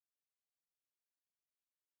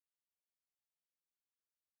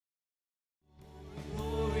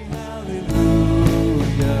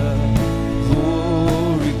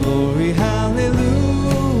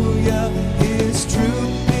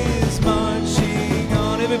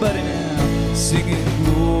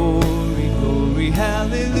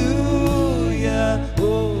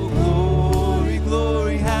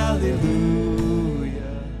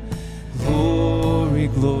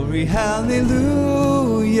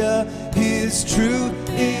His truth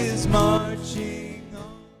is marching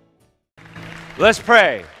on. Let's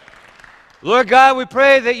pray. Lord God, we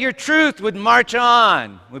pray that your truth would march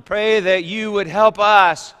on. We pray that you would help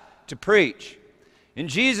us to preach. In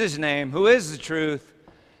Jesus' name, who is the truth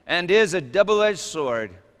and is a double-edged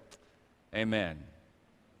sword, amen.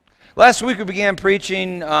 Last week we began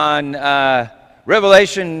preaching on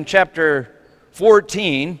Revelation chapter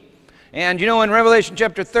 14. And you know, in Revelation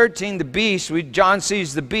chapter 13, the beast, John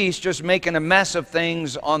sees the beast just making a mess of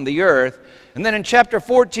things on the earth. And then in chapter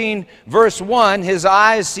 14, verse 1, his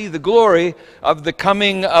eyes see the glory of the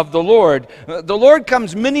coming of the Lord. The Lord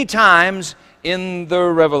comes many times in the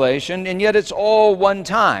Revelation, and yet it's all one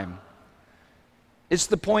time. It's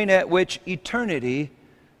the point at which eternity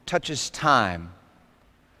touches time.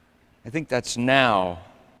 I think that's now.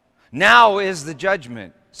 Now is the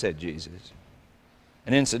judgment, said Jesus.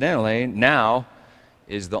 And incidentally, now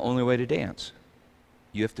is the only way to dance.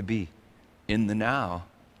 You have to be in the now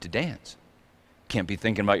to dance. You can't be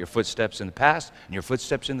thinking about your footsteps in the past and your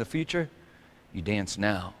footsteps in the future. You dance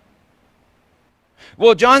now.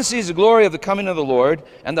 Well, John sees the glory of the coming of the Lord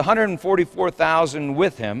and the 144,000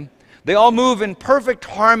 with him. They all move in perfect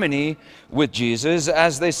harmony with Jesus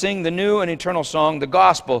as they sing the new and eternal song, the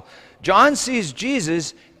gospel. John sees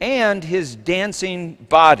Jesus and his dancing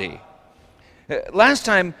body. Last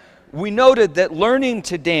time, we noted that learning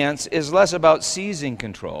to dance is less about seizing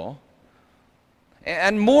control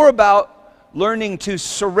and more about learning to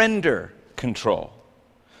surrender control.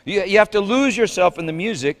 You have to lose yourself in the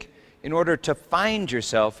music in order to find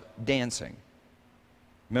yourself dancing.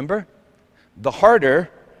 Remember? The harder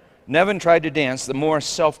Nevin tried to dance, the more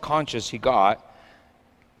self-conscious he got,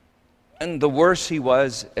 and the worse he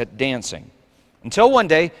was at dancing. Until one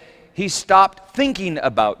day, he stopped thinking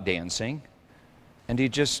about dancing, and he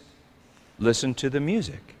just listened to the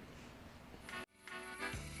music.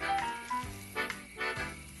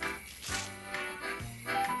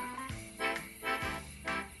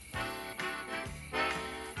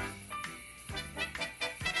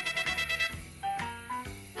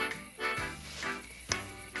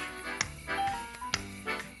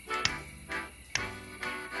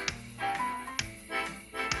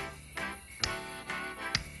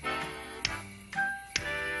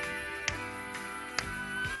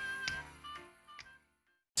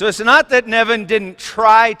 So it's not that Nevin didn't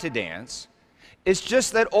try to dance. It's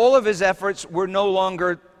just that all of his efforts were no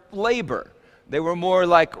longer labor. They were more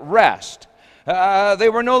like rest. They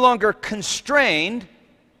were no longer constrained,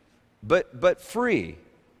 but free.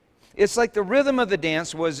 It's like the rhythm of the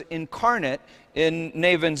dance was incarnate in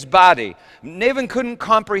Nevin's body. Nevin couldn't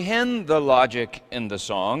comprehend the logic in the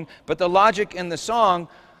song, but the logic in the song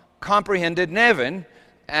comprehended Nevin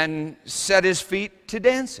and set his feet to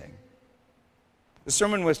dancing. The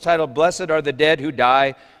sermon was titled, "Blessed are the dead who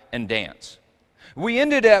die and dance." We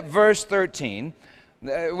ended at verse 13,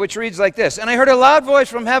 which reads like this, "And I heard a loud voice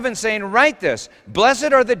from heaven saying, write this,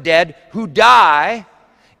 blessed are the dead who die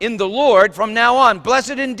in the Lord from now on.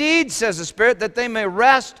 Blessed indeed, says the Spirit, that they may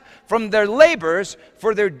rest from their labors,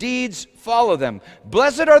 for their deeds follow them.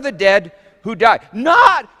 Blessed are the dead who die."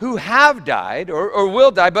 Not who have died or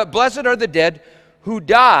will die, but blessed are the dead who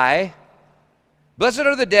die. Blessed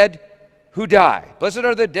are the dead who die. Blessed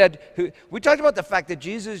are the dead who... We talked about the fact that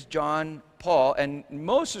Jesus, John, Paul, and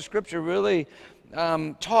most of Scripture really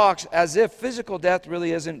talks as if physical death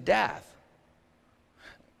really isn't death.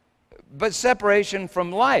 But separation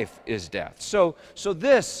from life is death. So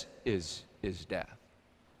this is death.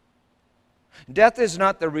 Death is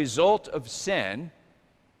not the result of sin.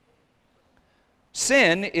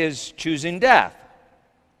 Sin is choosing death.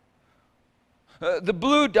 The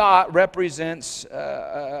blue dot represents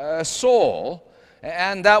a soul,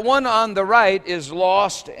 and that one on the right is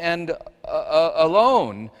lost and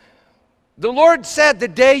alone. The Lord said, the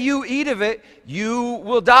day you eat of it, you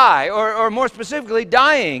will die, or more specifically,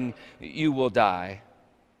 dying, you will die.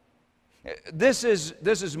 This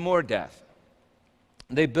is more death.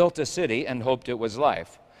 They built a city and hoped it was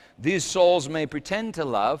life. These souls may pretend to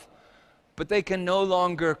love, but they can no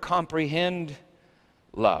longer comprehend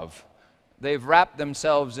love. They've wrapped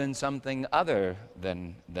themselves in something other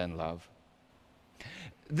than love.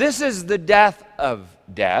 This is the death of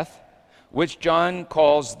death, which John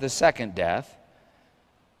calls the second death.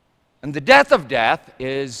 And the death of death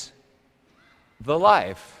is the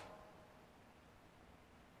life.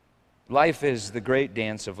 Life is the great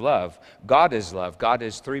dance of love. God is love. God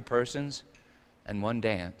is three persons and one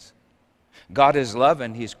dance. God is love,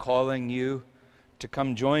 and He's calling you to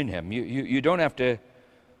come join Him. You don't have to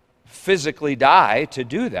physically die to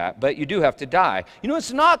do that, but you do have to die. You know,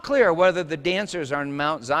 it's not clear whether the dancers on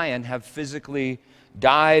Mount Zion have physically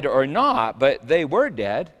died or not, but they were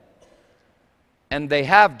dead, and they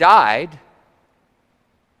have died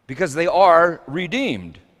because they are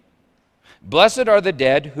redeemed. Blessed are the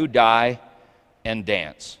dead who die and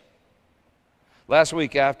dance. Last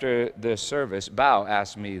week after the service, Bao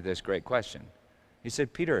asked me this great question. He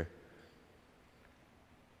said, Peter,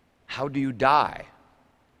 how do you die?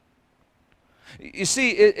 You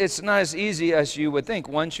see, it's not as easy as you would think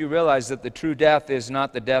once you realize that the true death is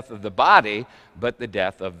not the death of the body, but the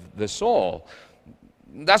death of the soul.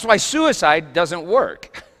 That's why suicide doesn't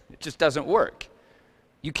work. It just doesn't work.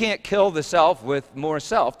 You can't kill the self with more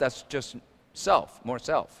self. That's just self, more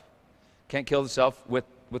self. Can't kill the self with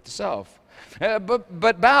the self. But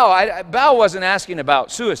Bao wasn't asking about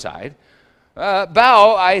suicide.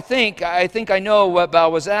 Bao, I think I know what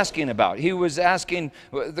Bao was asking about. He was asking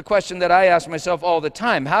the question that I ask myself all the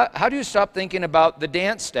time. How do you stop thinking about the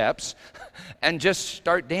dance steps and just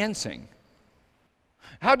start dancing?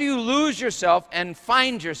 How do you lose yourself and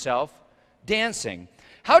find yourself dancing?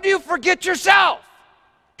 How do you forget yourself?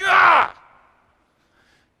 Have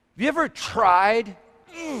you ever tried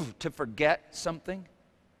to forget something?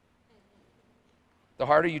 The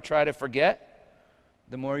harder you try to forget,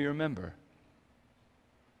 the more you remember.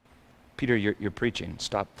 Peter, you're preaching.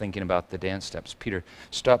 Stop thinking about the dance steps. Peter,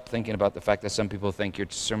 stop thinking about the fact that some people think your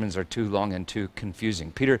sermons are too long and too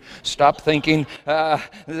confusing. Peter, stop thinking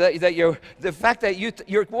the fact that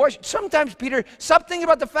you're sometimes, Peter, stop thinking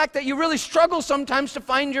about the fact that you really struggle sometimes to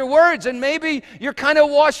find your words, and maybe you're kind of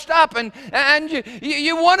washed up, and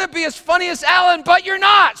you want to be as funny as Alan, but you're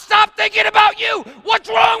not. Stop thinking about you. What's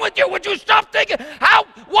wrong with you? Would you stop thinking?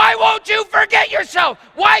 Why won't you forget yourself?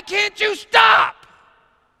 Why can't you stop?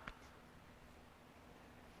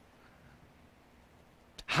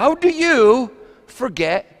 How do you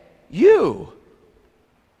forget you?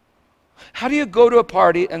 How do you go to a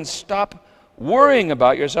party and stop worrying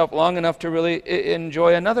about yourself long enough to really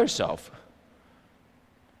enjoy another self?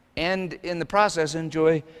 And in the process,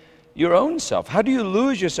 enjoy your own self. How do you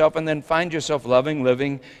lose yourself and then find yourself loving,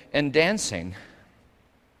 living, and dancing?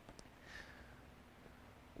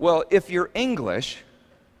 Well, if you're English,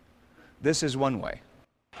 this is one way.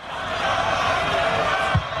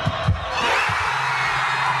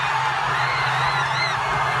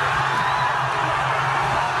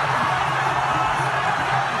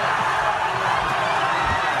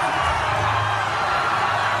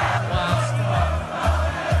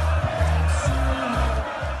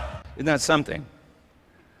 Isn't that something?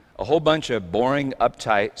 A whole bunch of boring,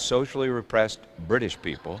 uptight, socially repressed British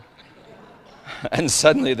people, and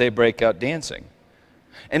suddenly they break out dancing.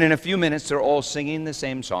 And in a few minutes, they're all singing the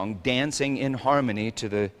same song, dancing in harmony to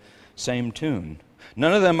the same tune.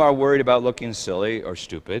 None of them are worried about looking silly or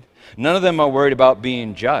stupid. None of them are worried about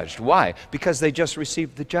being judged. Why? Because they just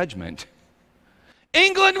received the judgment.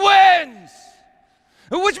 England wins!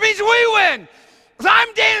 Which means we win!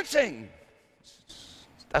 I'm dancing!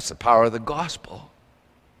 That's the power of the gospel.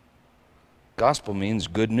 Gospel means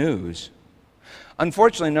good news.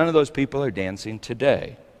 Unfortunately, none of those people are dancing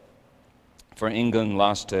today. For England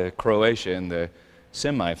lost to Croatia in the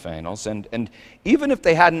semifinals, and even if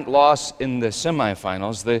they hadn't lost in the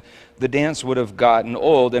semifinals, the dance would have gotten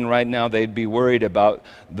old, and right now they'd be worried about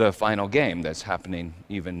the final game that's happening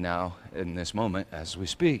even now in this moment as we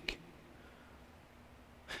speak.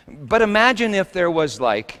 But imagine if there was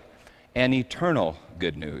like an eternal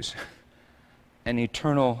good news, an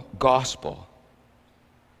eternal gospel.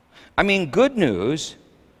 I mean, good news,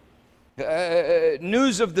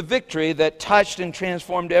 news of the victory that touched and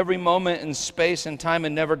transformed every moment in space and time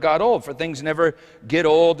and never got old, for things never get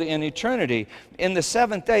old in eternity. In the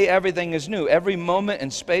seventh day, everything is new. Every moment in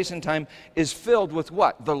space and time is filled with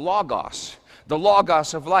what? The Logos. The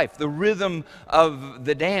Logos of life, the rhythm of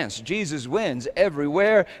the dance. Jesus wins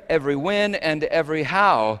everywhere, every when, and every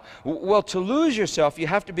how. Well, to lose yourself, you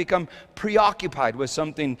have to become preoccupied with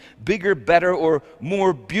something bigger, better, or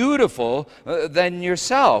more beautiful than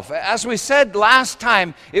yourself. As we said last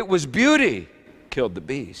time, it was beauty killed the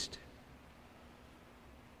beast.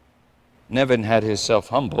 Nevin had himself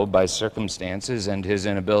humbled by circumstances and his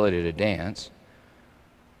inability to dance.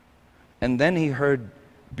 And then he heard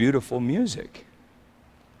beautiful music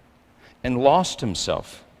and lost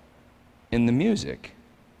himself in the music,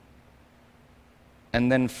 and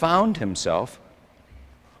then found himself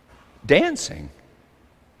dancing.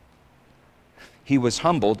 He was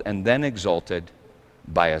humbled and then exalted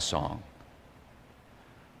by a song.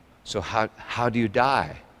 So how do you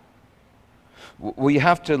die? Well, you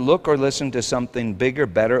have to look or listen to something bigger,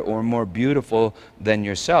 better, or more beautiful than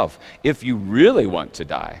yourself. If you really want to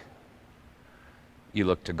die, you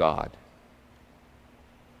look to God.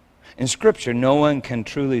 In Scripture, no one can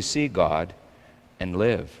truly see God and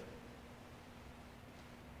live.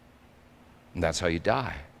 And that's how you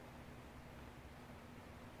die.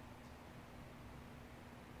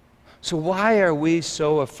 So why are we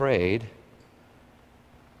so afraid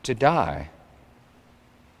to die?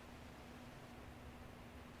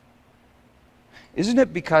 Isn't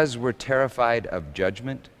it because we're terrified of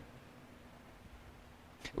judgment?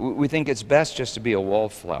 We think it's best just to be a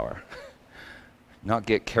wallflower, not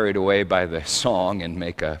get carried away by the song and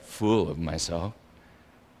make a fool of myself.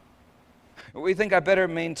 We think I better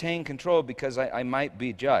maintain control because I might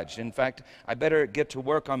be judged. In fact, I better get to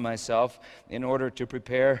work on myself in order to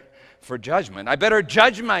prepare for judgment. I better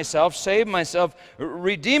judge myself, save myself,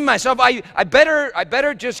 redeem myself. I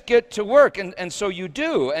better just get to work. And so you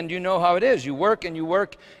do, and you know how it is. You work and you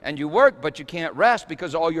work and you work, but you can't rest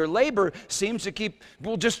because all your labor seems to keep,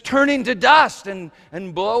 well, just turning to dust and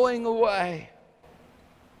blowing away.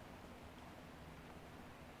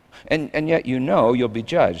 And yet you know you'll be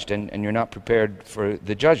judged, and you're not prepared for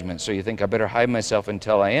the judgment. So you think, I better hide myself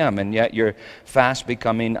until I am. And yet you're fast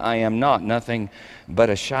becoming I am not, nothing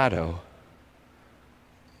but a shadow,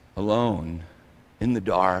 alone, in the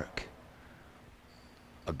dark,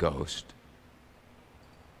 a ghost.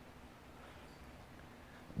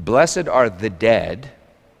 Blessed are the dead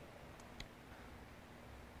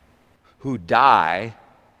who die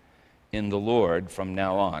in the Lord from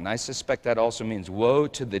now on. I suspect that also means woe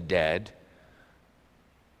to the dead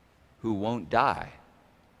who won't die.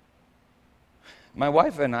 My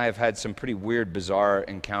wife and I have had some pretty weird, bizarre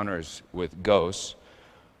encounters with ghosts.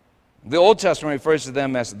 The Old Testament refers to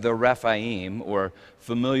them as the Rephaim, or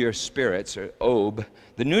familiar spirits, or Ob.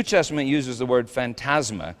 The New Testament uses the word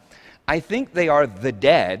phantasma. I think they are the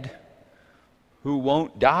dead who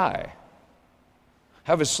won't die. I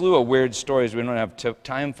have a slew of weird stories we don't have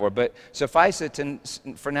time for, but suffice it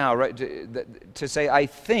for now, right, to say I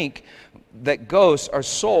think that ghosts are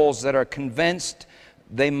souls that are convinced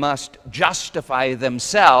they must justify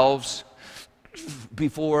themselves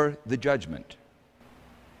before the judgment.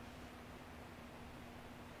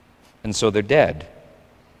 And so they're dead,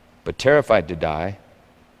 but terrified to die,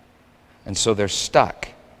 and so they're stuck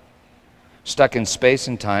in space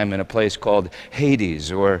and time in a place called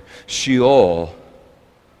Hades or Sheol.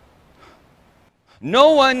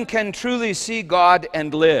 No one can truly see God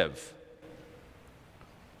and live,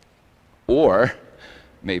 or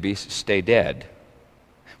maybe stay dead.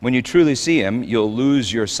 When you truly see Him, you'll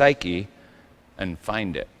lose your psyche and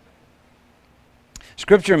find it.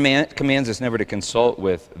 Scripture commands us never to consult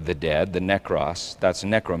with the dead, the necros, that's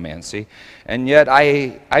necromancy, and yet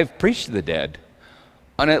I've preached the dead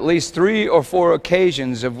on at least 3 or 4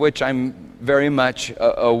 occasions of which I'm very much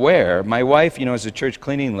aware. My wife, is a church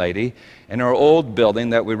cleaning lady, and our old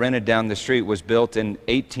building that we rented down the street was built in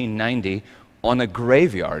 1890 on a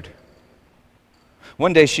graveyard.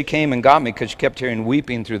 One day she came and got me because she kept hearing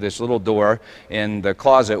weeping through this little door in the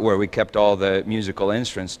closet where we kept all the musical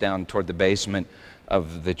instruments down toward the basement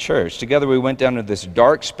of the church. Together we went down to this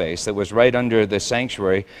dark space that was right under the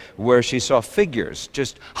sanctuary where she saw figures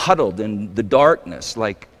just huddled in the darkness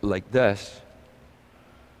like this.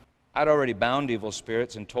 I'd already bound evil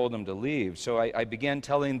spirits and told them to leave, so I began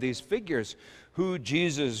telling these figures who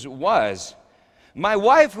Jesus was. My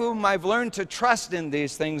wife, whom I've learned to trust in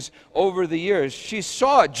these things over the years, she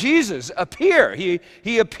saw Jesus appear.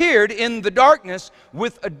 He appeared in the darkness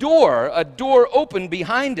with a door open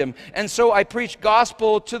behind him. And so I preach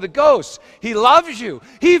gospel to the ghosts. He loves you.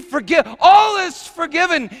 All is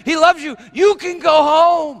forgiven. He loves you. You can go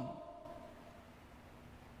home.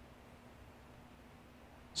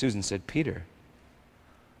 Susan said, Peter,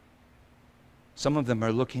 some of them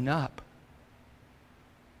are looking up.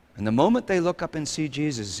 And the moment they look up and see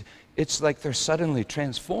Jesus, it's like they're suddenly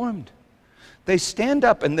transformed. They stand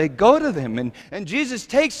up and they go to them, and Jesus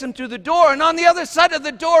takes them through the door, and on the other side of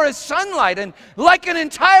the door is sunlight, and like an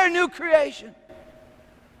entire new creation.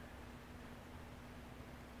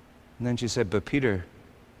 And then she said, but Peter,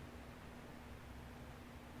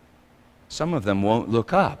 some of them won't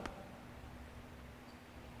look up.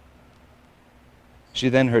 She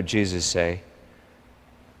then heard Jesus say,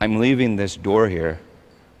 I'm leaving this door here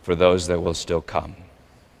for those that will still come.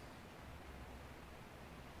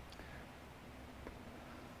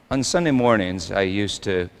 On Sunday mornings, I used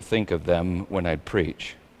to think of them when I'd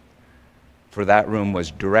preach, for that room was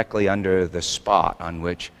directly under the spot on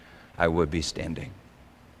which I would be standing.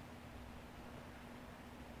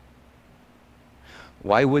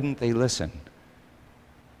 Why wouldn't they listen?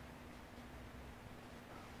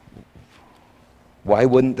 Why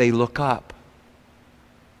wouldn't they look up?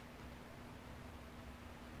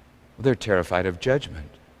 They're terrified of judgment.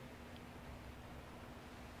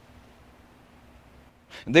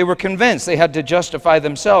 They were convinced they had to justify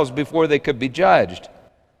themselves before they could be judged.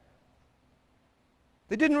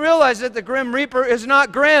 They didn't realize that the grim reaper is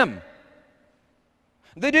not grim.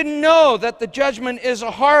 They didn't know that the judgment is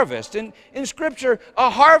a harvest. In Scripture, a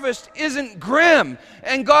harvest isn't grim.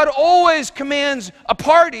 And God always commands a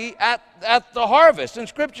party at the harvest. In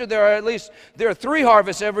Scripture, there are 3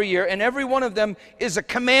 harvests every year, and every one of them is a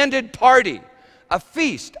commanded party. A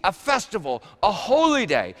feast, a festival, a holy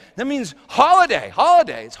day. That means holiday.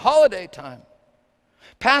 It's holiday time.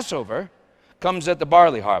 Passover comes at the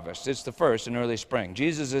barley harvest. It's the first in early spring.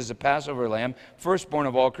 Jesus is the Passover lamb, firstborn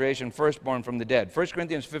of all creation, firstborn from the dead. 1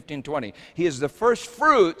 Corinthians 15:20. He is the first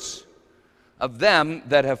fruits of them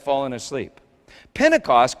that have fallen asleep.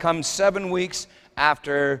 Pentecost comes 7 weeks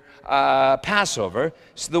after Passover.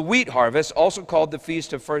 It's the wheat harvest, also called the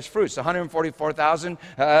Feast of First Fruits. The 144,000,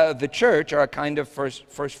 the church, are a kind of first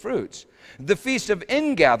fruits. The Feast of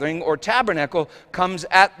Ingathering, or Tabernacle, comes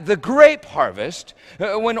at the grape harvest,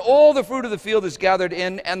 when all the fruit of the field is gathered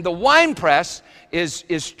in and the winepress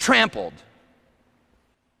is trampled.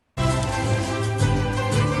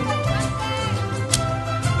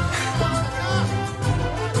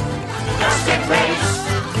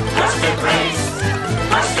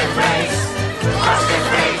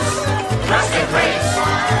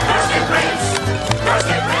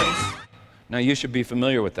 Now, you should be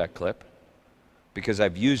familiar with that clip, because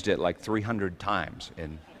I've used it like 300 times.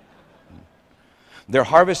 They're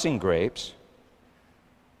harvesting grapes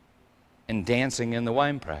and dancing in the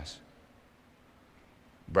winepress.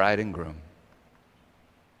 Bride and groom.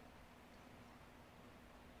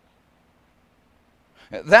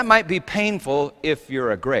 That might be painful if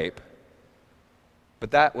you're a grape,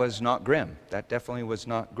 but that was not grim. That definitely was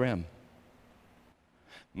not grim.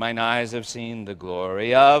 Mine eyes have seen the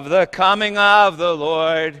glory of the coming of the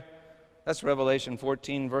Lord. That's Revelation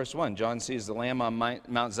 14, verse 1. John sees the Lamb on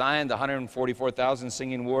Mount Zion, the 144,000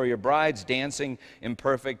 singing warrior brides dancing in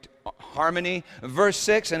perfect harmony. Verse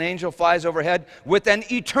 6, an angel flies overhead with an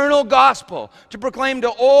eternal gospel to proclaim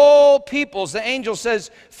to all peoples. The angel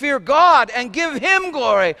says, "Fear God and give Him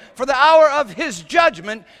glory, for the hour of His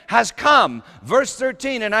judgment has come." Verse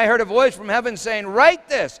 13, and I heard a voice from heaven saying, "Write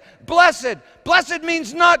this, blessed." Blessed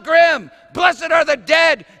means not grim. Blessed are the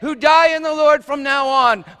dead who die in the Lord from now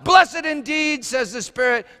on. Blessed indeed, says the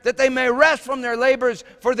Spirit, that they may rest from their labors,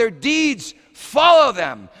 for their deeds follow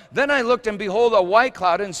them. Then I looked, and behold, a white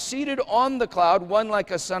cloud, and seated on the cloud one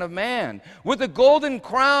like a son of man, with a golden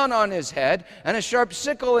crown on his head, and a sharp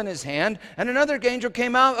sickle in his hand. And another angel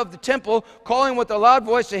came out of the temple, calling with a loud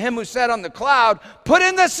voice to him who sat on the cloud, "Put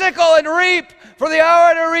in the sickle and reap, for the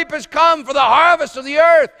hour to reap has come, for the harvest of the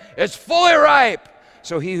earth is fully ripe."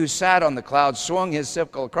 So he who sat on the cloud swung his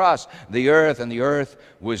sickle across the earth, and the earth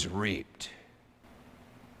was reaped.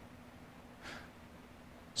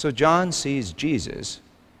 So John sees Jesus,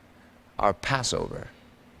 our Passover.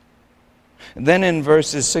 And then in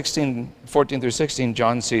verses 14 through 16,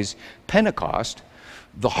 John sees Pentecost,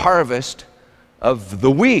 the harvest of the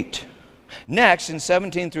wheat. Next, in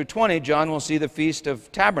 17 through 20, John will see the Feast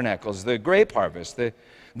of Tabernacles, the grape harvest.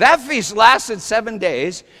 That feast lasted 7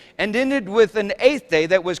 days and ended with an 8th day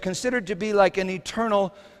that was considered to be like an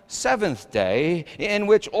eternal 7th day, in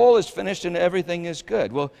which all is finished and everything is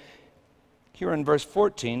good. Well, here in verse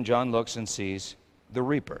 14, John looks and sees the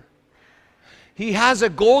reaper. He has a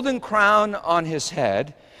golden crown on his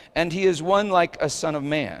head, and he is one like a son of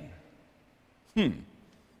man.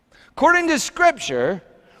 According to Scripture,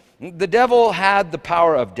 the devil had the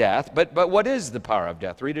power of death, but what is the power of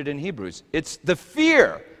death? Read it in Hebrews. It's the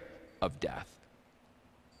fear of death.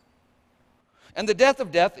 And the death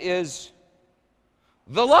of death is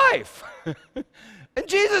the life. And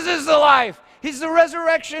Jesus is the life. He's the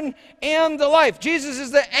resurrection and the life. Jesus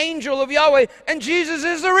is the angel of Yahweh, and Jesus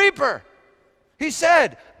is the reaper. He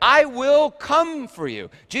said, "I will come for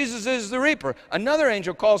you." Jesus is the reaper. Another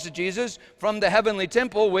angel calls to Jesus from the heavenly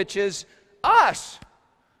temple, which is us.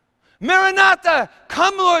 "Maranatha,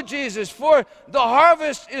 come, Lord Jesus, for the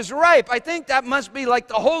harvest is ripe." I think that must be like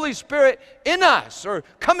the Holy Spirit in us, or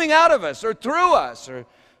coming out of us, or through us, or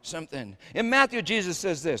something. In Matthew, Jesus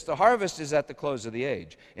says this: the harvest is at the close of the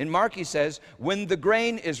age. In Mark, he says, when the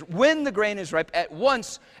grain is ripe, at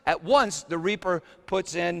once the reaper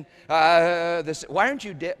puts in this. Why aren't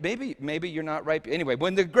you dead? Maybe you're not ripe. Anyway,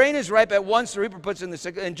 when the grain is ripe, at once the reaper puts in the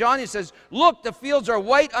sickle. In John, he says, "Look, the fields are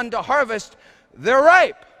white unto harvest; they're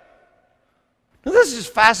ripe." Now, this is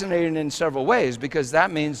fascinating in several ways, because that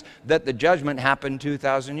means that the judgment happened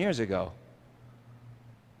 2,000 years ago.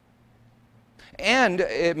 And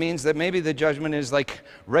it means that maybe the judgment is like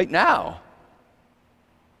right now.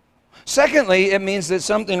 Secondly, it means that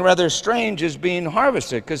something rather strange is being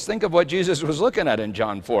harvested, because think of what Jesus was looking at in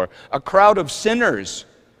John 4. A crowd of sinners.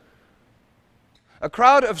 A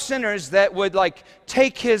crowd of sinners that would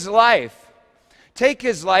take his life,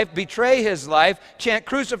 betray his life, chant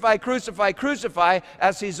crucify, crucify, crucify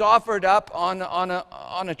as he's offered up on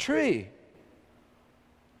a tree.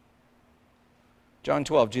 John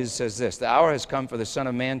 12, Jesus says this, "The hour has come for the Son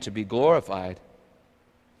of Man to be glorified.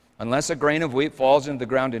 Unless a grain of wheat falls into the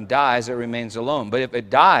ground and dies, it remains alone. But if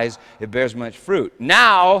it dies, it bears much fruit.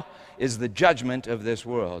 Now is the judgment of this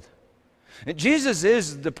world." And Jesus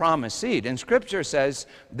is the promised seed, and Scripture says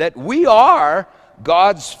that we are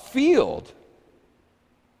God's field.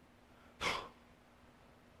 That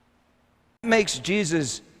makes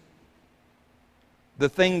Jesus the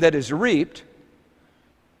thing that is reaped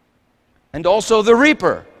and also the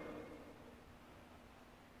reaper.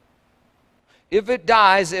 If it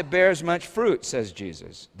dies, it bears much fruit, says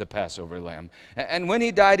Jesus, the Passover lamb. And when he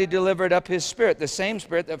died, he delivered up his Spirit, the same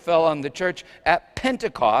Spirit that fell on the church at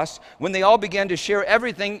Pentecost, when they all began to share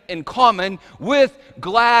everything in common with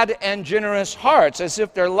glad and generous hearts, as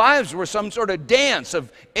if their lives were some sort of dance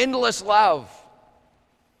of endless love.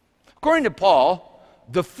 According to Paul,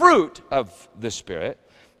 the fruit of the Spirit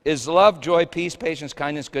is love, joy, peace, patience,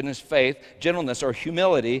 kindness, goodness, faith, gentleness, or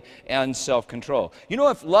humility, and self-control. You know,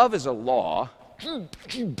 if love is a law,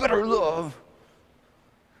 you better love,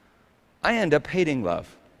 I end up hating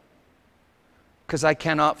love because I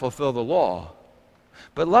cannot fulfill the law.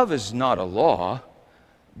 But love is not a law.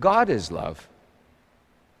 God is love.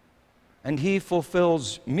 And he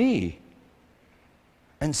fulfills me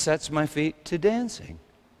and sets my feet to dancing.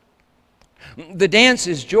 The dance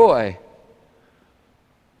is joy.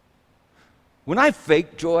 When I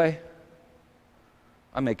fake joy,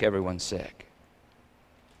 I make everyone sick.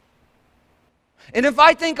 And if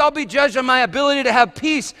I think I'll be judged on my ability to have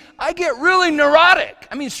peace, I get really neurotic.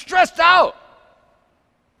 Stressed out.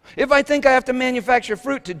 If I think I have to manufacture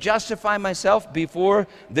fruit to justify myself before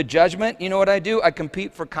the judgment, you know what I do? I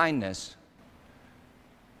compete for kindness.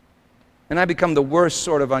 And I become the worst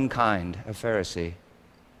sort of unkind, a Pharisee.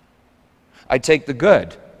 I take the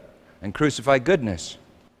good and crucify goodness.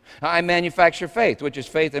 I manufacture faith, which is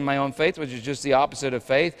faith in my own faith, which is just the opposite of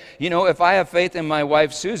faith. You know, if I have faith in my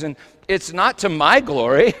wife, Susan, it's not to my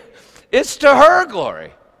glory, it's to her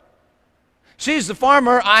glory. She's the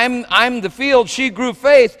farmer, I'm the field. She grew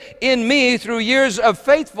faith in me through years of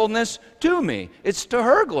faithfulness to me. It's to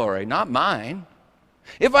her glory, not mine.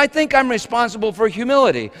 If I think I'm responsible for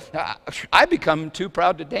humility, I become too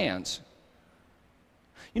proud to dance.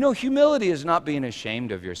 You know, humility is not being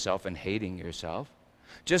ashamed of yourself and hating yourself.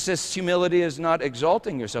 Just as humility is not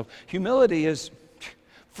exalting yourself, humility is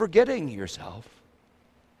forgetting yourself.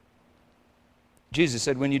 Jesus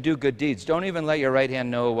said, when you do good deeds, don't even let your right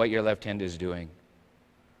hand know what your left hand is doing.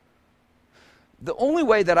 The only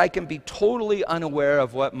way that I can be totally unaware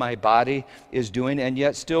of what my body is doing and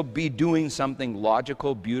yet still be doing something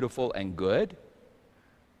logical, beautiful, and good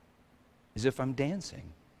is if I'm dancing.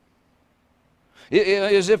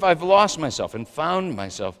 Is if I've lost myself and found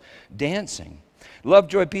myself dancing. Love,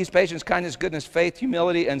 joy, peace, patience, kindness, goodness, faith,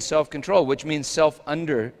 humility, and self-control, which means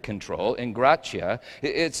self-under control. In gratia,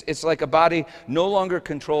 it's like a body no longer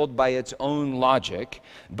controlled by its own logic,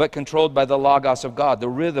 but controlled by the logos of God, the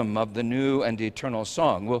rhythm of the new and eternal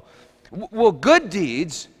song. Well, good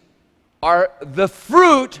deeds are the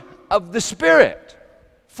fruit of the Spirit.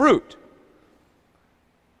 Fruit.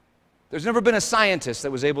 There's never been a scientist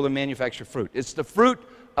that was able to manufacture fruit. It's the fruit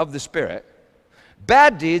of the Spirit.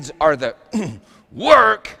 Bad deeds are the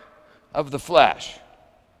work of the flesh.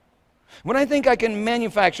 When I think I can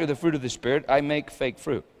manufacture the fruit of the Spirit, I make fake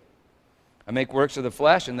fruit. I make works of the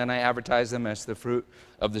flesh, and then I advertise them as the fruit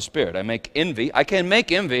of the Spirit. I make envy. I can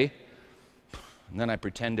make envy, and then I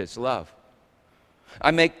pretend it's love.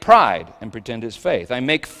 I make pride and pretend it's faith. I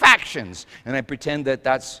make factions, and I pretend that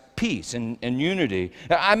that's peace and unity.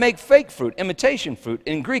 I make fake fruit, imitation fruit.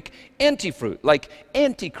 In Greek, anti-fruit, like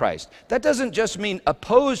antichrist. That doesn't just mean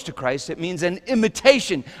opposed to Christ, it means an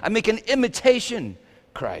imitation. I make an imitation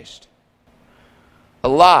Christ. A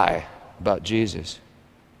lie about Jesus.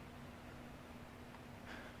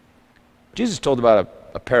 Jesus told about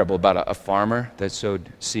a parable about a farmer that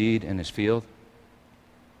sowed seed in his field.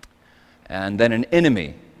 And then an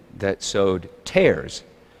enemy that sowed tares.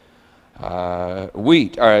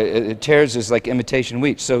 Wheat, tares is like imitation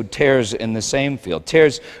wheat, sowed tares in the same field.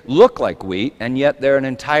 Tares look like wheat, and yet they're an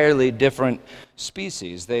entirely different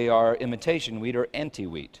species. They are imitation wheat or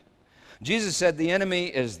anti-wheat. Jesus said the enemy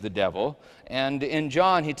is the devil, and in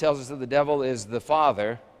John he tells us that the devil is the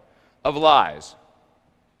father of lies.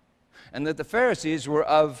 and that the Pharisees were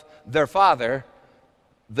of their father,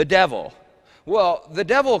 the devil. Well, the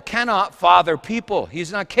devil cannot father people.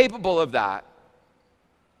 He's not capable of that.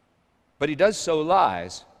 But he does sow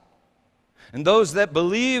lies. And those that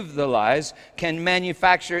believe the lies can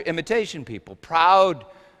manufacture imitation people, proud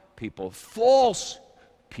people, false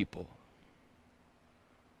people.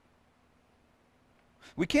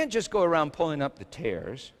 We can't just go around pulling up the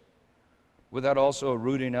tares without also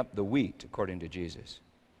rooting up the wheat, according to Jesus.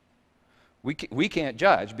 We can't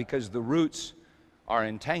judge because the roots are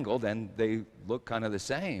entangled and they look kind of the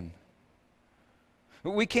same.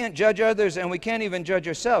 We can't judge others, and we can't even judge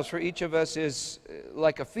ourselves, for each of us is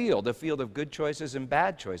like a field of good choices and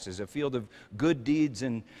bad choices, a field of good deeds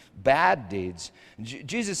and bad deeds.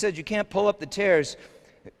 Jesus said you can't pull up the tares.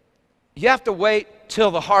 You have to wait till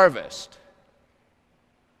the harvest.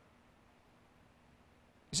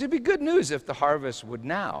 You see, it'd be good news if the harvest was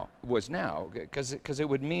now, because it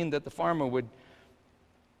would mean that the farmer would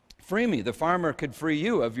free me. The farmer could free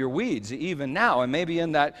you of your weeds even now, and maybe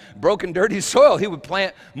in that broken, dirty soil he would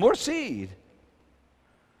plant more seed.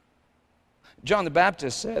 John the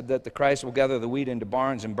Baptist said that the Christ will gather the wheat into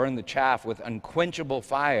barns and burn the chaff with unquenchable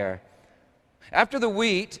fire. After the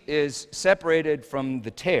wheat is separated from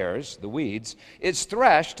the tares, the weeds, it's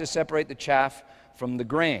threshed to separate the chaff from the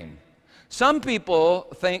grain. Some people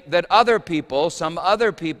think that some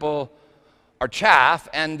other people are chaff,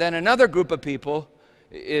 and then another group of people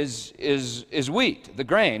is wheat, the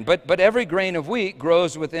grain. But every grain of wheat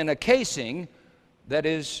grows within a casing that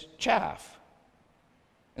is chaff.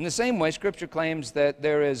 In the same way, Scripture claims that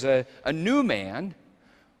there is a new man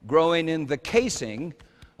growing in the casing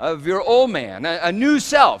of your old man, a new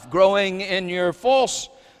self growing in your false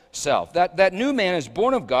self. That new man is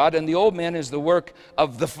born of God, and the old man is the work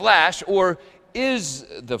of the flesh, or is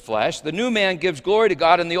the flesh. The new man gives glory to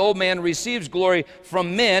God, and the old man receives glory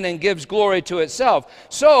from men and gives glory to itself.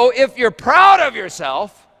 So if you're proud of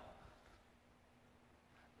yourself,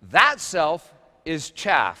 that self is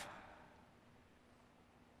chaff.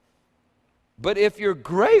 But if you're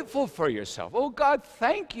grateful for yourself, oh God,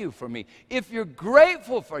 thank you for me. If you're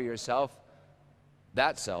grateful for yourself,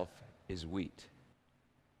 that self is wheat.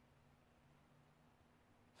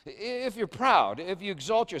 If you're proud, if you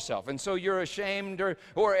exalt yourself, and so you're ashamed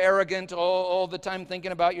or arrogant all the time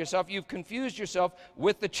thinking about yourself, you've confused yourself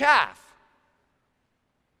with the chaff.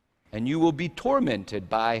 And you will be tormented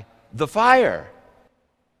by the fire.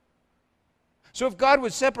 So if God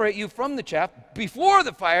would separate you from the chaff before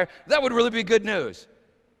the fire, that would really be good news.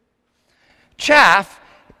 Chaff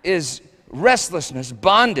is restlessness,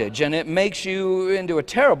 bondage, and it makes you into a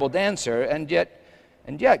terrible dancer, and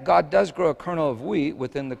yet God does grow a kernel of wheat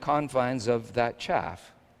within the confines of that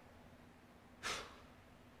chaff.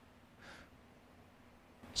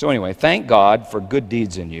 So anyway, thank God for good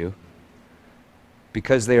deeds in you,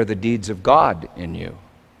 because they are the deeds of God in you.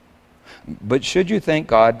 But should you thank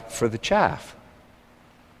God for the chaff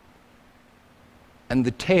and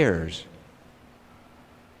the tares?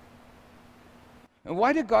 And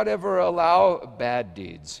why did God ever allow bad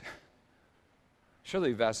deeds? Surely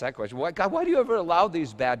you've asked that question. God, why do you ever allow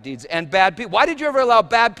these bad deeds and bad people? Why did you ever allow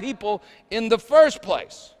bad people in the first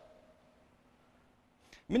place?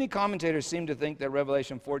 Many commentators seem to think that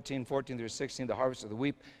Revelation 14 through 16, the harvest of the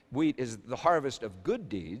wheat is the harvest of good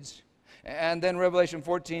deeds. And then Revelation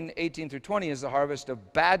 14, 18 through 20 is the harvest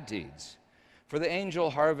of bad deeds. For the angel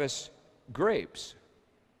harvests grapes.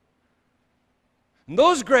 And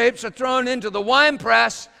those grapes are thrown into the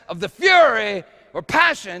winepress of the fury or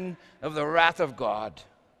passion of the wrath of God.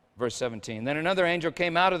 Verse 17, then another angel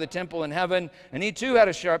came out of the temple in heaven, and he too had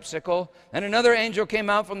a sharp sickle. And another angel came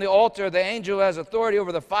out from the altar, the angel who has authority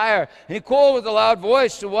over the fire. And he called with a loud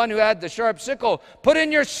voice to one who had the sharp sickle, put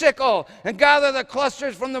in your sickle and gather the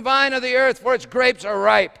clusters from the vine of the earth, for its grapes are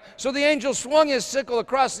ripe. So the angel swung his sickle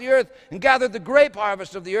across the earth and gathered the grape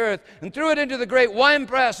harvest of the earth and threw it into the great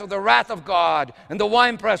winepress of the wrath of God. And the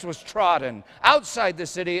winepress was trodden outside the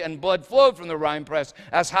city, and blood flowed from the winepress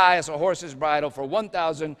as high as a horse's bridle for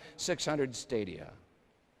 1,600 stadia.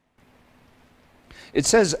 It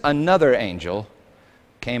says another angel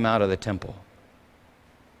came out of the temple.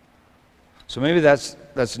 So maybe that's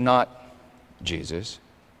not Jesus,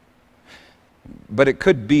 but it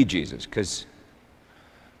could be Jesus, because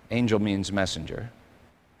angel means messenger.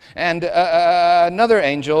 And another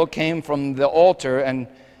angel came from the altar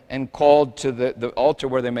and called to the altar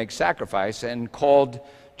where they make sacrifice, and called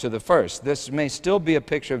to the first. This may still be a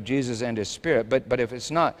picture of Jesus and his spirit, but if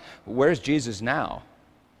it's not, where's Jesus now?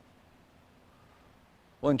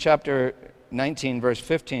 Well, in chapter 19, verse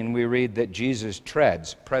 15, we read that Jesus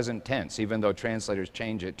treads, present tense, even though translators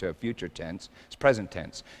change it to a future tense. It's present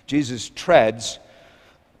tense. Jesus treads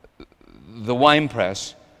the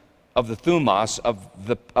winepress of the thumos,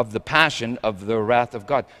 of the passion, of the wrath of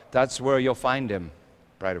God. That's where you'll find him,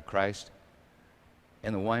 bride of Christ,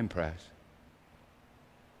 in the winepress.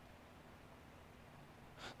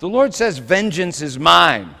 The Lord says, vengeance is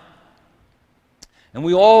mine. And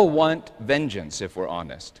we all want vengeance, if we're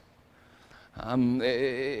honest.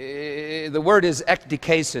 The word is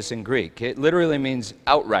ekdikasis in Greek. It literally means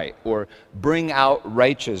outright, or bring out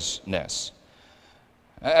righteousness.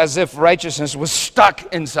 As if righteousness was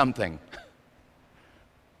stuck in something.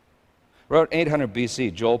 Around 800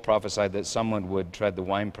 BC, Joel prophesied that someone would tread the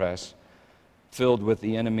winepress filled with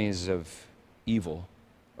the enemies of evil,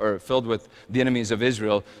 or filled with the enemies of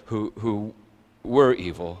Israel who were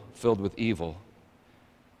evil, filled with evil.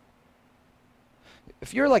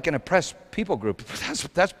 If you're like an oppressed people group,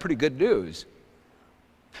 that's pretty good news.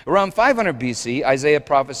 Around 500 BC, Isaiah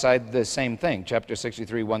prophesied the same thing, chapter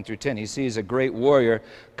 63, 1 through 10. He sees a great warrior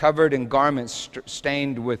covered in garments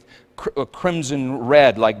stained with crimson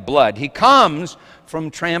red like blood. He comes from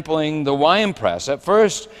trampling the winepress. At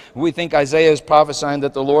first, we think Isaiah is prophesying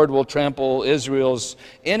that the Lord will trample Israel's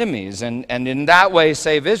enemies and in that way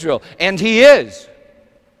save Israel. And he is.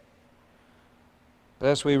 But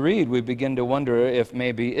as we read, we begin to wonder if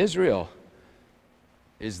maybe Israel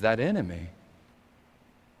is that enemy.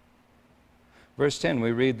 Verse 10,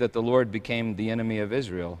 we read that the Lord became the enemy of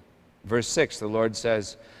Israel. Verse 6, the Lord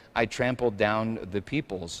says, I trampled down the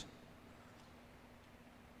peoples.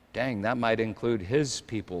 Dang, that might include his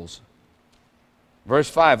peoples. Verse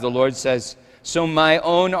 5, the Lord says, so my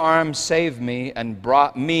own arm saved me and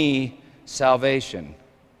brought me salvation.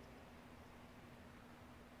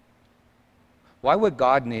 Why would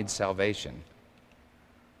God need salvation?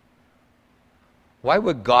 Why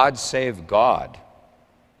would God save God?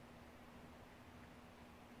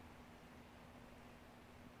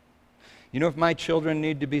 You know, if my children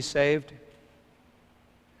need to be saved,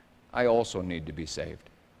 I also need to be saved.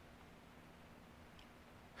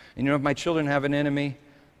 And you know, if my children have an enemy,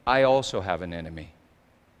 I also have an enemy.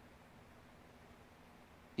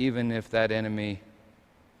 Even if that enemy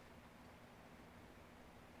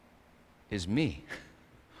is me.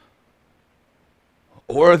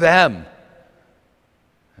 Or them.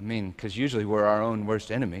 I mean, because usually we're our own worst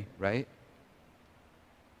enemy, right?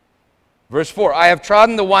 Verse 4, I have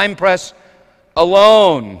trodden the winepress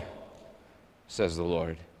alone, says the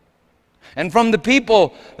Lord. And from the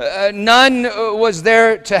people, none was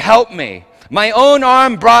there to help me. My own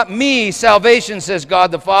arm brought me salvation, says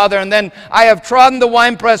God the Father. And then I have trodden the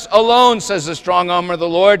winepress alone, says the strong arm of the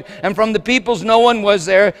Lord. And from the peoples, no one was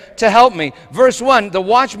there to help me. Verse 1, the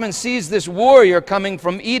watchman sees this warrior coming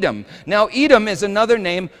from Edom. Now, Edom is another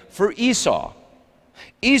name for Esau.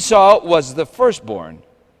 Esau was the firstborn.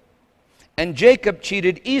 And Jacob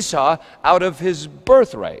cheated Esau out of his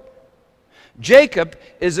birthright. Jacob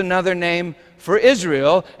is another name for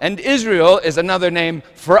Israel, and Israel is another name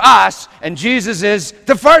for us, and Jesus is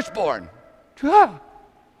the firstborn. Chew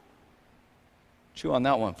on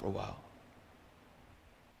that one for a while.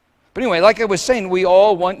 But anyway, like I was saying, we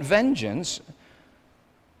all want vengeance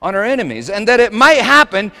on our enemies. And that it might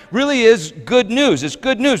happen really is good news. It's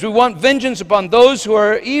good news. We want vengeance upon those who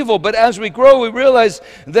are evil. But as we grow, we realize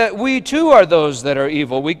that we too are those that are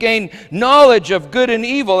evil. We gain knowledge of good and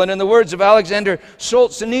evil. And in the words of Alexander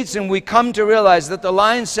Solzhenitsyn, we come to realize that the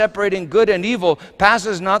line separating good and evil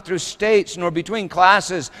passes not through states, nor between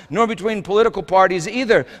classes, nor between political parties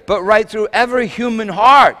either, but right through every human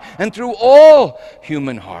heart and through all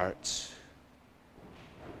human hearts.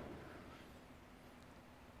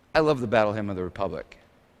 I love the Battle Hymn of the Republic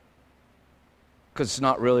because it's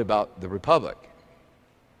not really about the Republic.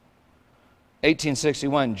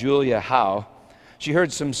 1861, Julia Howe, she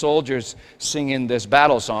heard some soldiers singing this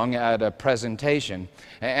battle song at a presentation,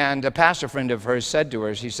 and a pastor friend of hers said to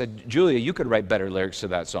her, she said, Julia, you could write better lyrics to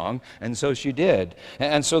that song, and so she did.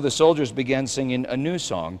 And so the soldiers began singing a new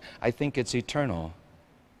song, I Think It's Eternal.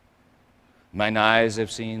 Mine eyes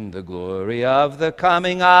have seen the glory of the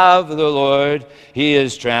coming of the Lord. He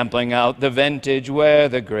is trampling out the vintage where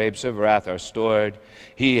the grapes of wrath are stored.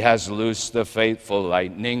 He has loosed the fateful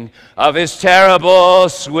lightning of his terrible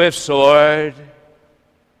swift sword.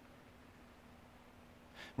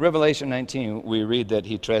 Revelation 19, we read that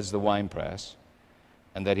he treads the winepress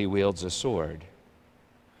and that he wields a sword.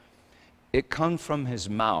 It comes from his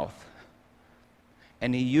mouth,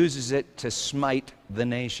 and he uses it to smite the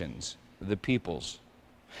nations, the peoples.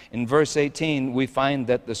 In verse 18, we find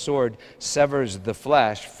that the sword severs the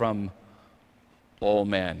flesh from all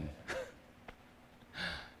men.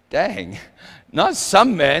 Dang, not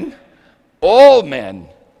some men, all men.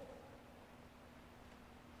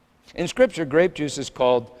 In Scripture, grape juice is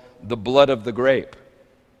called the blood of the grape.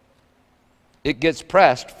 It gets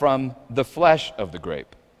pressed from the flesh of the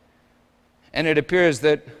grape. And it appears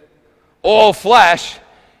that all flesh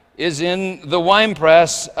is in the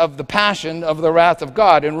winepress of the passion of the wrath of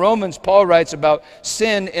God. In Romans, Paul writes about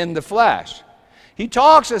sin in the flesh. He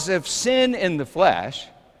talks as if sin in the flesh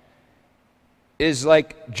is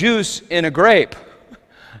like juice in a grape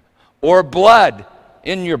or blood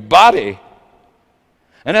in your body.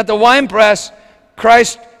 And at the winepress,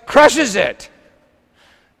 Christ crushes it.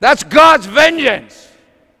 That's God's vengeance.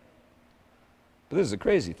 But this is a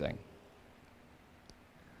crazy thing.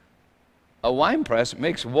 A winepress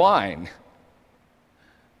makes wine.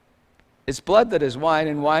 It's blood that is wine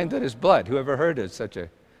and wine that is blood. Who ever heard of such a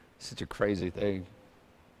crazy thing?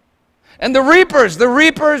 And the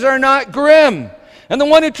reapers are not grim. And the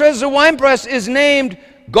one who treads the winepress is named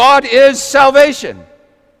God is salvation.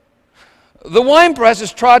 The winepress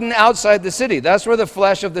is trodden outside the city. That's where the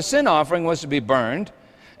flesh of the sin offering was to be burned.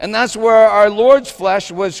 And that's where our Lord's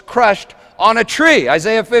flesh was crushed on a tree.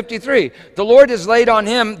 Isaiah 53. The Lord has laid on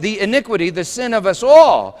him the iniquity, the sin of us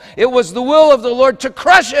all. It was the will of the Lord to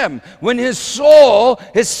crush him when his soul,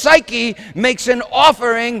 his psyche, makes an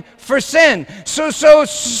offering for sin.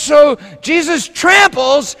 So Jesus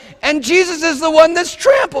tramples, and Jesus is the one that's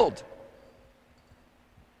trampled.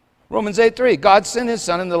 Romans 8:3, God sent his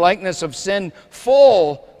Son in the likeness of sin,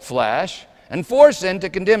 full flesh, and for sin to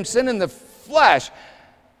condemn sin in the flesh.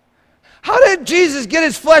 How did Jesus get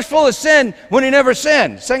his flesh full of sin when he never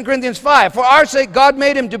sinned? 2 Corinthians 5, for our sake God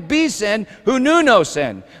made him to be sin who knew no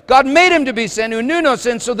sin. God made him to be sin who knew no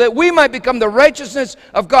sin so that we might become the righteousness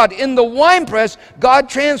of God. In the winepress, God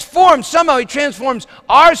transforms, somehow he transforms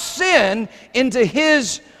our sin into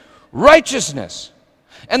his righteousness.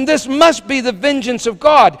 And this must be the vengeance of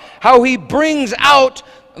God, how he brings out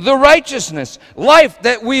the righteousness. Life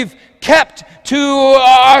that we've kept to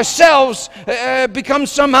ourselves becomes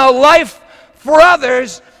somehow life for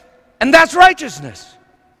others, and that's righteousness.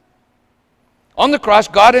 On the cross,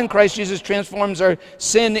 God in Christ Jesus transforms our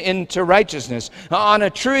sin into righteousness. On a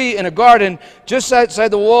tree in a garden just outside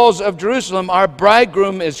the walls of Jerusalem, our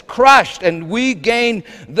bridegroom is crushed, and we gain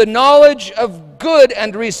the knowledge of good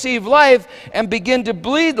and receive life and begin to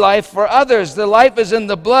bleed life for others. The life is in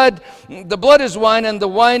the blood is wine, and the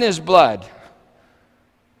wine is blood.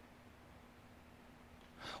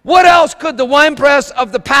 What else could the winepress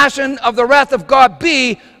of the passion of the wrath of God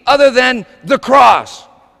be other than the cross?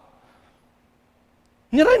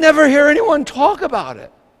 Yet I never hear anyone talk about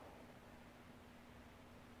it.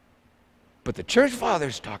 But the church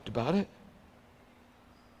fathers talked about it.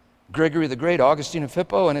 Gregory the Great, Augustine of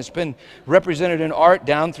Hippo, and it's been represented in art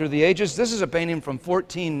down through the ages. This is a painting from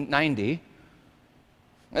 1490.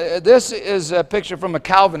 This is a picture from a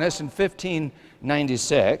Calvinist in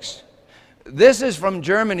 1596. This is from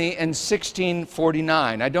Germany in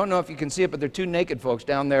 1649. I don't know if you can see it, but there are two naked folks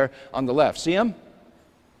down there on the left. See them?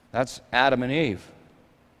 That's Adam and Eve.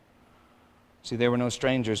 See, they were no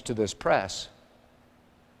strangers to this press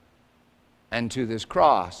and to this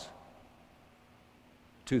cross,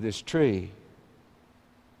 to this tree.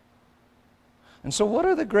 And so what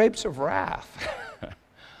are the grapes of wrath?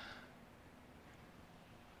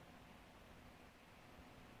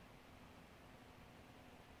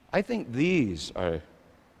 I think these are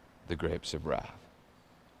the grapes of wrath.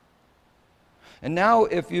 And now,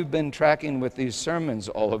 if you've been tracking with these sermons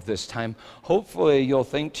all of this time, hopefully you'll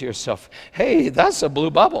think to yourself, hey, that's a blue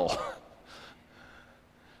bubble.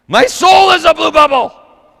 My soul is a blue bubble.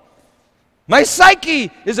 My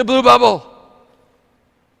psyche is a blue bubble.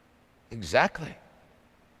 Exactly.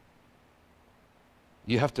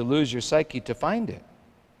 You have to lose your psyche to find it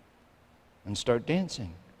and start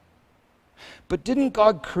dancing. But didn't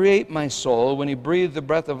God create my soul when he breathed the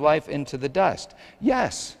breath of life into the dust?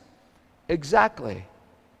 Yes, exactly.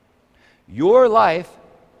 Your life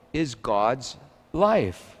is God's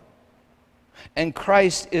life. And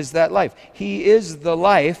Christ is that life. He is the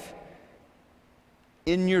life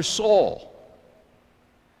in your soul.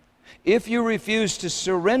 If you refuse to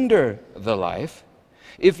surrender the life,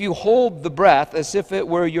 if you hold the breath as if it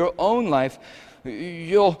were your own life,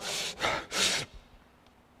 you'll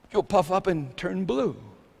puff up and turn blue.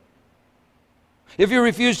 If you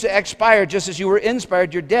refuse to expire just as you were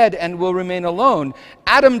inspired, you're dead and will remain alone.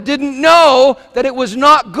 Adam didn't know that it was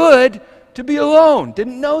not good to be alone.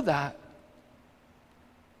 Didn't know that.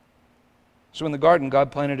 So in the garden,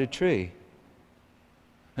 God planted a tree.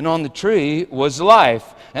 And on the tree was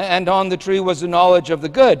life. And on the tree was the knowledge of the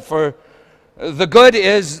good. For The good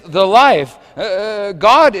is the life.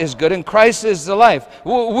 God is good and Christ is the life.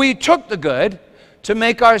 We took the good to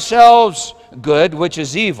make ourselves good, which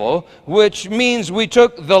is evil, which means we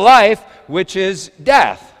took the life, which is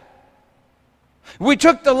death. We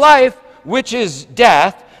took the life, which is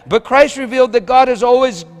death, but Christ revealed that God has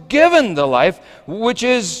always given the life, which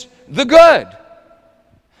is the good.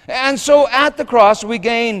 And so at the cross we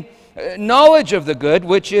gain knowledge of the good,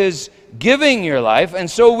 which is giving your life, and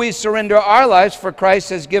so we surrender our lives, for Christ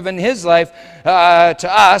has given his life to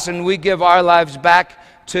us, and we give our lives back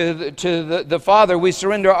to the Father. We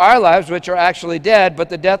surrender our lives, which are actually dead, but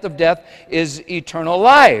the death of death is eternal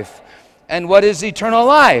life. And what is eternal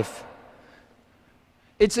life?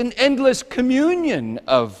 It's an endless communion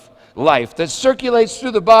of life that circulates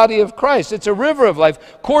through the body of Christ. It's a river of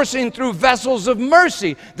life coursing through vessels of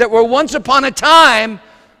mercy that were once upon a time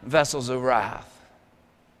vessels of wrath.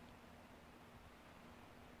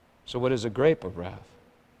 So what is a grape of wrath?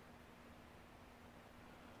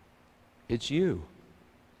 It's you,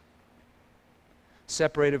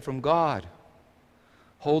 separated from God,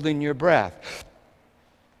 holding your breath,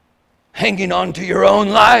 hanging on to your own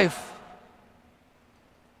life.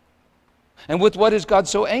 And with what is God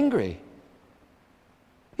so angry?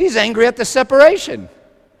 He's angry at the separation,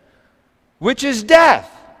 which is death.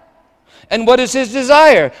 And what is his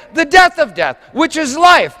desire? The death of death, which is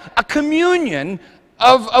life, a communion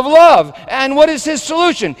of love. And what is his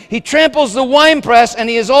solution? He tramples the winepress, and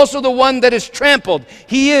he is also the one that is trampled.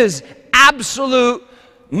 He is absolute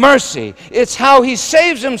mercy. It's how he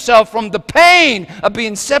saves himself from the pain of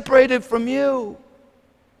being separated from you.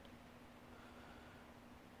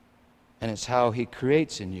 And it's how he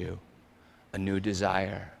creates in you a new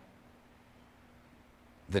desire,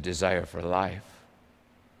 the desire for life.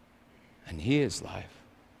 And he is life.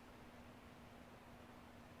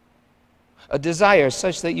 A desire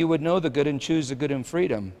such that you would know the good and choose the good in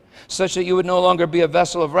freedom, such that you would no longer be a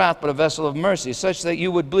vessel of wrath but a vessel of mercy, such that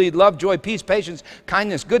you would bleed love, joy, peace, patience,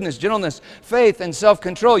 kindness, goodness, gentleness, faith, and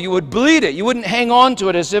self-control. You would bleed it. You wouldn't hang on to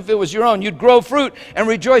it as if it was your own. You'd grow fruit and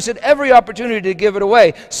rejoice at every opportunity to give it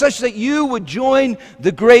away, such that you would join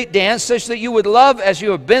the great dance, such that you would love as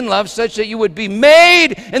you have been loved, such that you would be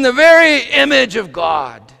made in the very image of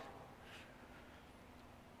God.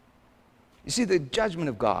 You see, the judgment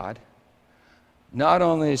of God not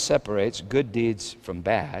only separates good deeds from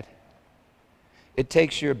bad, it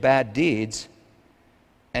takes your bad deeds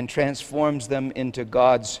and transforms them into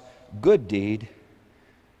God's good deed,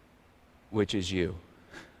 which is you,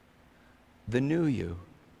 the new you.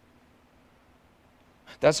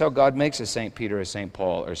 That's how God makes a St. Peter, a St.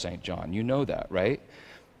 Paul, or St. John. You know that, right?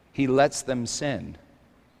 He lets them sin,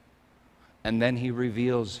 and then he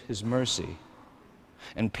reveals his mercy.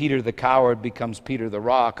 And Peter the coward becomes Peter the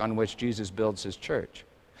rock on which Jesus builds his church.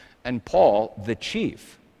 And Paul the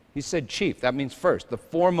chief, he said chief, that means first, the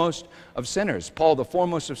foremost of sinners. Paul the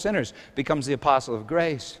foremost of sinners becomes the apostle of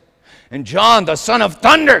grace. And John the son of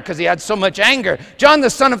thunder, because he had so much anger, John the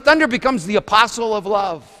son of thunder becomes the apostle of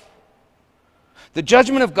love. The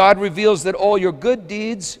judgment of God reveals that all your good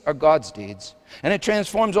deeds are God's deeds, and it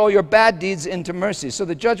transforms all your bad deeds into mercy. So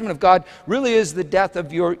the judgment of God really is the death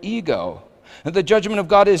of your ego. And the judgment of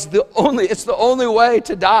God is it's the only way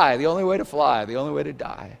to die, the only way to fly, the only way to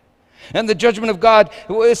die. And the judgment of God,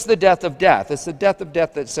 it's the death of death. It's the death of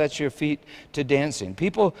death that sets your feet to dancing.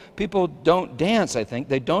 People don't dance, I think.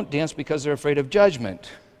 They don't dance because they're afraid of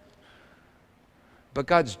judgment. But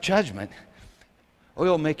God's judgment,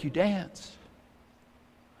 it'll make you dance.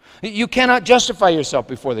 You cannot justify yourself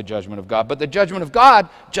before the judgment of God, but the judgment of God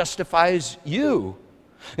justifies you.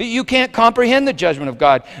 You can't comprehend the judgment of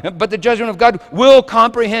God, but the judgment of God will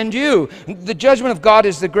comprehend you. The judgment of God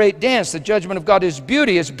is the great dance. The judgment of God is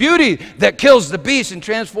beauty. It's beauty that kills the beast and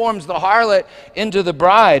transforms the harlot into the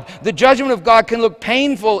bride. The judgment of God can look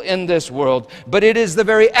painful in this world, but it is the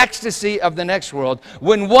very ecstasy of the next world.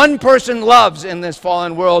 When one person loves in this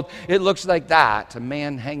fallen world, it looks like that, a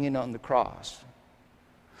man hanging on the cross.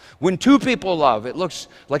 When two people love, it looks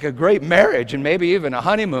like a great marriage and maybe even a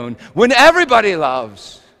honeymoon. When everybody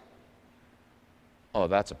loves, oh,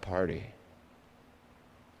 that's a party.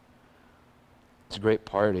 It's a great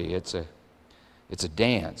party. It's a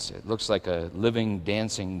dance. It looks like a living,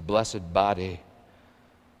 dancing, blessed body,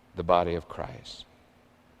 the body of Christ.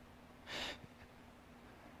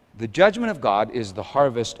 The judgment of God is the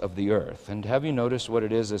harvest of the earth. And have you noticed what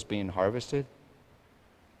it is that's being harvested?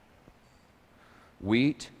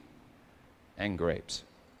 Wheat and grapes.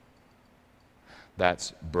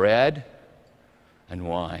 That's bread and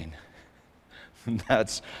wine.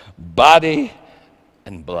 That's body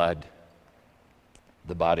and blood,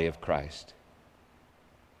 the body of Christ.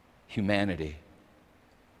 humanity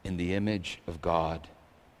in the image of God.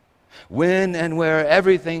 When and where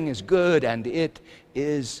everything is good and it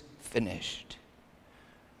is finished.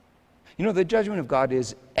 You know, the judgment of God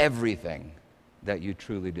is everything that you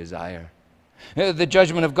truly desire. The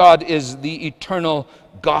judgment of God is the eternal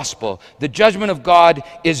gospel. The judgment of God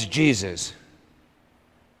is Jesus.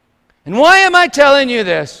 And why am I telling you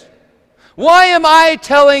this? Why am I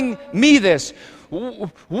telling me this?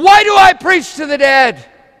 Why do I preach to the dead?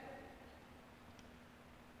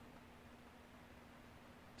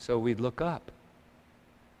 So we'd look up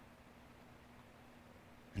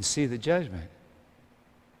and see the judgment.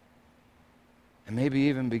 And maybe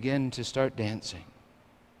even begin to start dancing.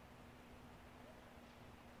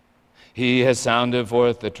 He has sounded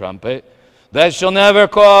forth the trumpet that shall never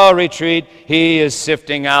call retreat. He is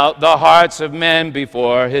sifting out the hearts of men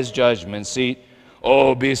before his judgment seat.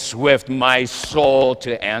 Oh, be swift, my soul,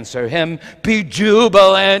 to answer him. Be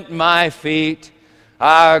jubilant, my feet.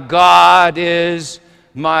 Our God is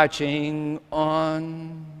marching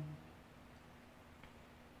on.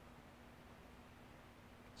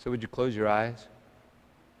 So would you close your eyes?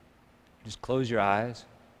 Just close your eyes.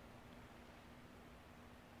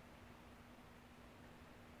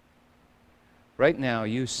 Right now,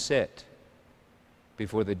 you sit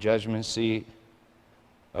before the judgment seat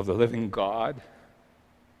of the living God.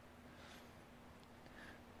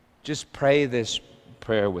 Just pray this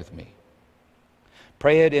prayer with me.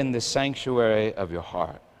 Pray it in the sanctuary of your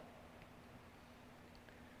heart.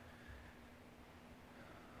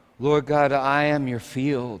 Lord God, I am your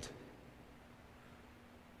field,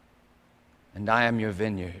 and I am your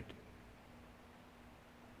vineyard.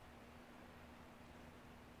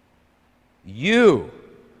 You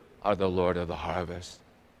are the Lord of the harvest.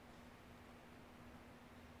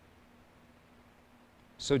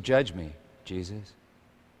 So judge me, Jesus.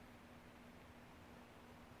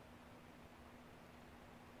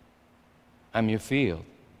 I'm your field.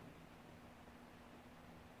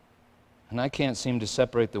 And I can't seem to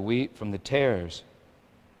separate the wheat from the tares.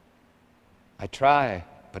 I try,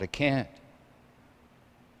 but I can't.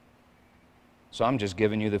 So I'm just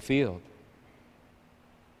giving you the field.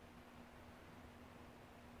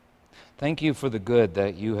 Thank you for the good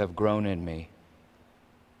that you have grown in me.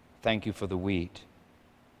 Thank you for the wheat.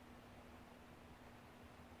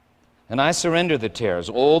 And I surrender the tares,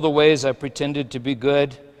 all the ways I pretended to be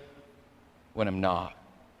good when I'm not.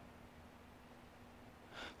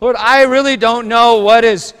 Lord, I really don't know what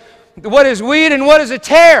is wheat and what is a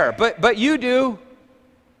tare, but you do.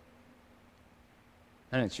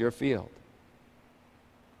 And it's your field.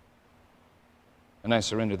 And I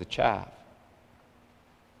surrender the chaff.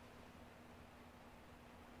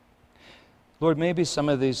 Lord, maybe some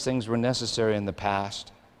of these things were necessary in the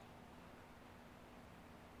past,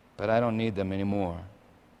 but I don't need them anymore.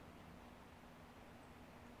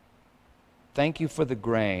 Thank you for the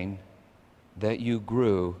grain that you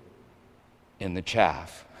grew in the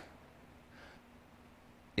chaff.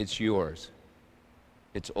 It's yours.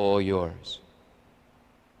 It's all yours.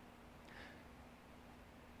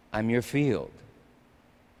 I'm your field,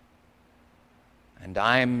 and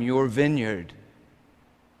I'm your vineyard.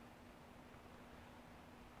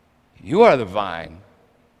 You are the vine.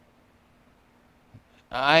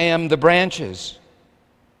 I am the branches.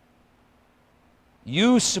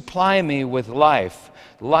 You supply me with life,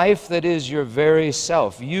 life that is your very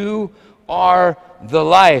self. You are the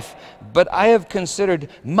life, but I have considered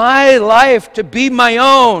my life to be my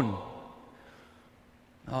own.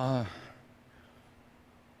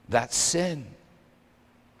 That's sin.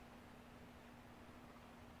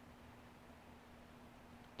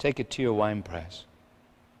 Take it to your winepress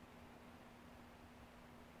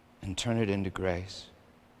and turn it into grace.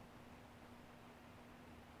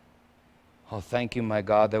 Oh, thank you, my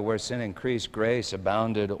God, that where sin increased, grace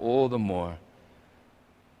abounded all the more.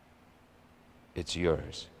 It's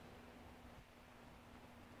yours.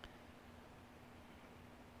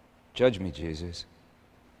 Judge me, Jesus.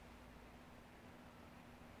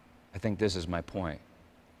 I think this is my point.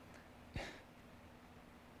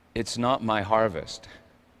 It's not my harvest.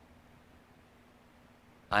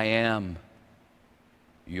 I am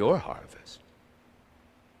your harvest.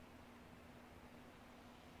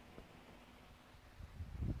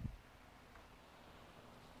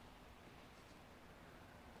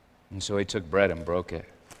 And so he took bread and broke it,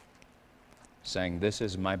 saying, "This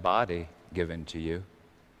is my body given to you.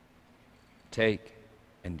 Take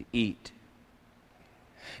and eat."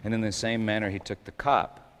 And in the same manner he took the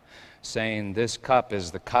cup, saying, "This cup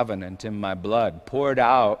is the covenant in my blood, poured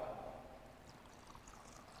out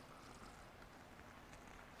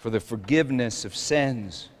for the forgiveness of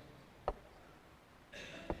sins.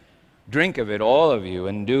 Drink of it, all of you,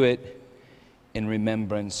 and do it in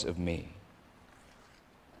remembrance of me.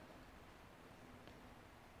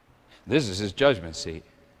 This is his judgment seat.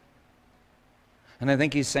 And I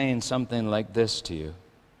think he's saying something like this to you.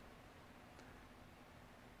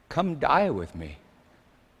 Come die with me,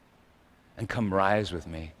 and come rise with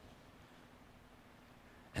me,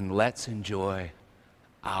 and let's enjoy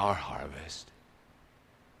our harvest.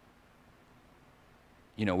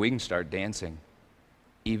 You know, we can start dancing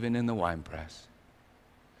even in the winepress.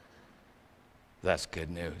 That's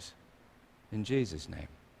good news. In Jesus' name,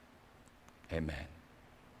 amen.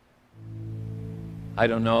 I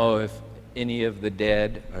don't know if any of the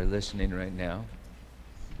dead are listening right now.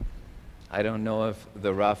 I don't know if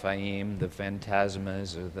the Raphaim, the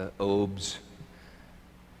Phantasmas, or the Obes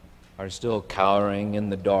are still cowering in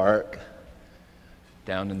the dark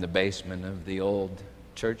down in the basement of the old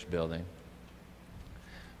church building.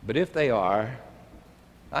 But if they are,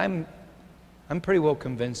 I'm pretty well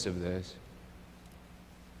convinced of this.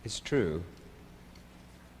 It's true.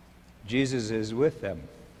 Jesus is with them.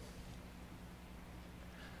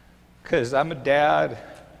 Because I'm a dad,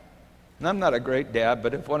 and I'm not a great dad,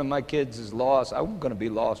 but if one of my kids is lost, I'm going to be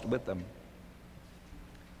lost with them.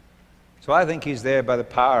 So I think he's there by the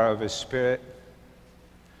power of his Spirit,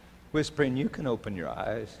 whispering, you can open your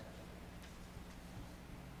eyes.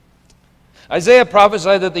 Isaiah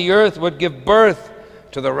prophesied that the earth would give birth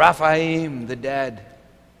to the Raphaim, the dead.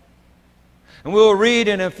 And we'll read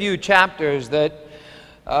in a few chapters that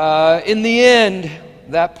in the end,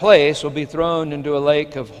 that place will be thrown into a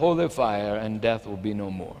lake of holy fire, and death will be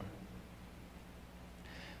no more.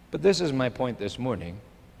 But this is my point this morning.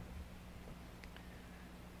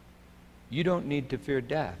 You don't need to fear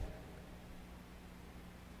death.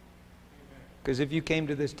 Because if you came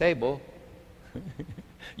to this table,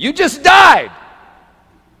 you just died.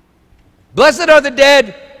 Blessed are the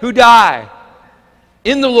dead who die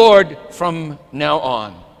in the Lord from now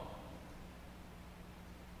on.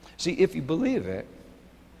 See, if you believe it,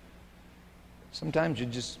 sometimes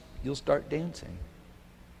you'll start dancing.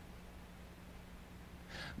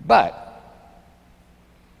 But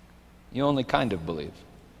you only kind of believe.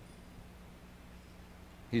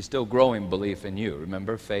 He's still growing belief in you.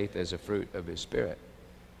 Remember, faith is a fruit of his Spirit.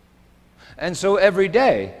 And so every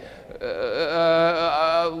day,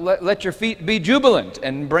 let your feet be jubilant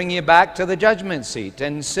and bring you back to the judgment seat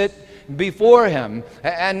and sit before him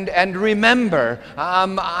and remember,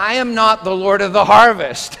 I am not the Lord of the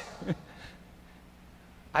harvest.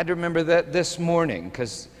 I'd remember that this morning,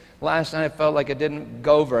 because last night I felt like it didn't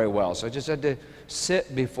go very well. So I just had to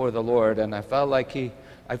sit before the Lord, and I felt like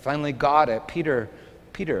I finally got it. Peter,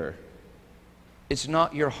 it's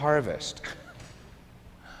not your harvest.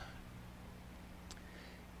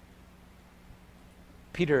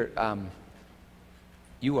 Peter,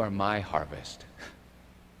 you are my harvest.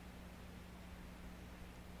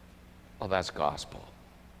 Oh, that's gospel.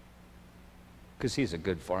 Because he's a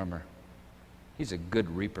good farmer. He's a good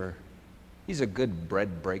reaper. He's a good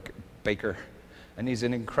bread baker. And he's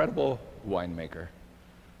an incredible winemaker.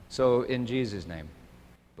 So in Jesus' name,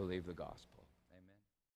 believe the gospel.